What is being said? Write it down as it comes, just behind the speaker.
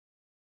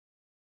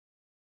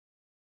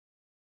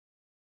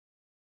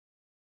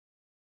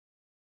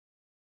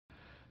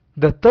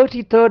The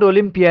 33rd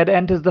Olympiad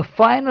enters the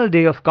final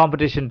day of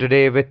competition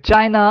today with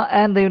China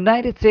and the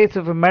United States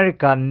of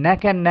America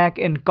neck and neck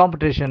in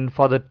competition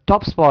for the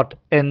top spot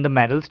in the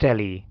medals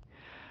tally.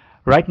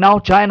 Right now,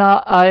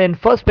 China are in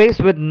first place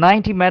with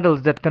 90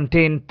 medals that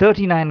contain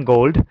 39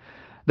 gold.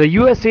 The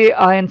USA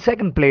are in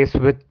second place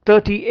with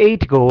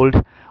 38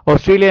 gold.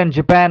 Australia and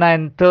Japan are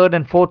in third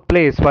and fourth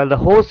place, while the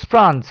host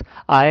France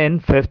are in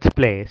fifth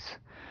place.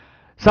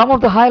 Some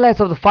of the highlights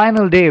of the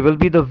final day will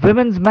be the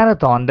women's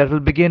marathon that will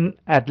begin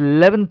at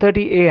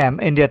 11:30 a.m.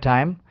 India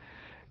time.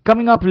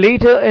 Coming up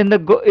later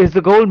is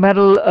the gold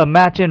medal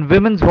match in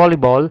women's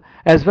volleyball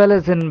as well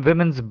as in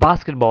women's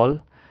basketball,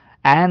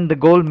 and the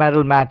gold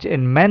medal match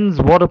in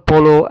men's water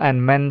polo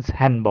and men's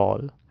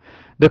handball.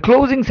 The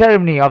closing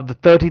ceremony of the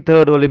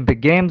 33rd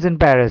Olympic Games in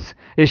Paris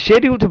is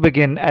scheduled to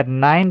begin at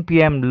 9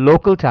 p.m.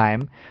 local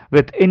time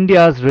with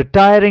India's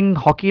retiring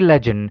hockey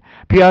legend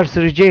PR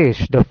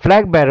Sreejesh, the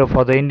flag bearer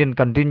for the Indian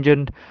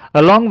contingent,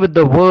 along with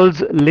the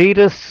world's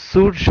latest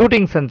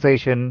shooting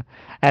sensation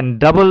and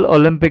double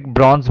Olympic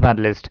bronze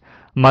medalist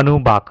Manu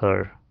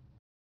Bhaker.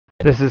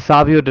 This is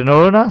Savio de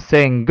Norona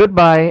saying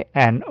goodbye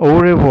and au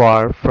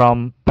revoir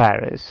from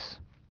Paris.